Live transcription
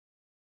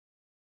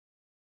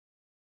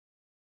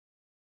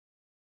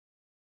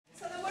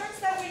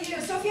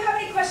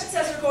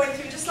questions as we're going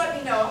through, just let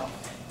me know.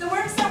 The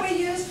worms that we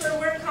use for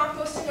worm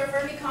composting or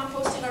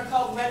vermicomposting are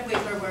called red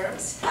wiggler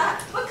worms.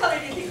 What color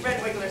do you think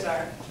red wigglers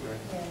are?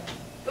 Red.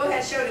 Go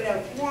ahead, shout it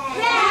out.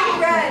 Red.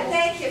 Red,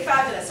 thank you,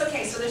 fabulous.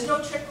 Okay, so there's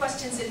no trick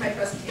questions in my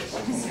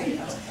presentation, just so you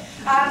know.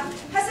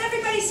 Has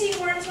everybody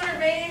seen worms when it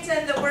rains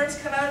and the worms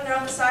come out and they're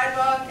on the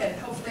sidewalk and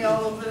hopefully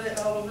all over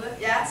the,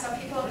 yeah, some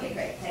people? Okay,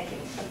 great, thank you.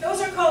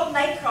 Those are called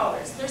night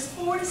crawlers. There's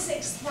 4,000 to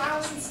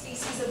 6,000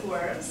 species of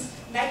worms.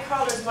 Night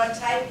crawler is one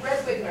type,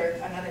 red wiggler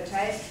another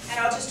type, and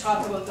I'll just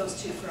talk about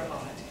those two for a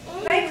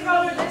moment. Night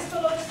crawler lives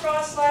below the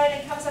frost line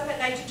and comes up at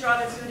night to draw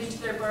their food into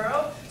their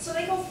burrow. So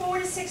they go 4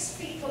 to 6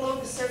 feet below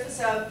the surface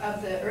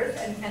of the earth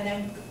and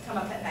then come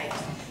up at night.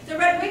 The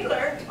red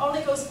wiggler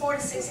only goes 4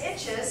 to 6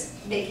 inches,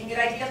 making it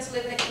ideal to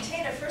live in a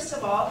container, first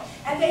of all,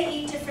 and they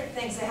eat different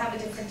things. They have a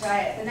different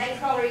diet. The night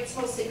crawler eats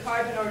mostly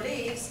carbon or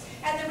leaves,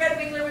 and the red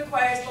wiggler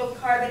requires both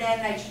carbon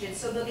and nitrogen.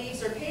 So the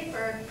leaves are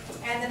paper,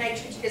 and the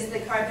nitrogen is the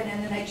carbon,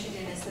 and the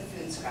nitrogen is the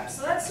food scrap.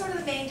 So that's sort of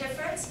the main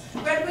difference.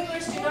 Red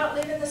wigglers do not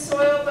live in the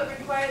soil, but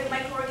require the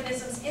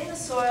microorganisms in the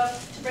soil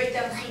to break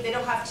down the food. They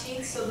don't have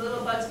teeth, so the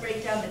little bugs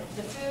break down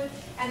the food,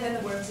 and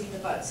then the worms eat the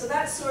bugs. So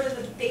that's sort of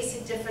the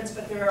basic difference,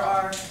 but there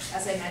are,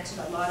 as I mentioned,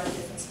 a lot of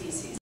different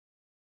species.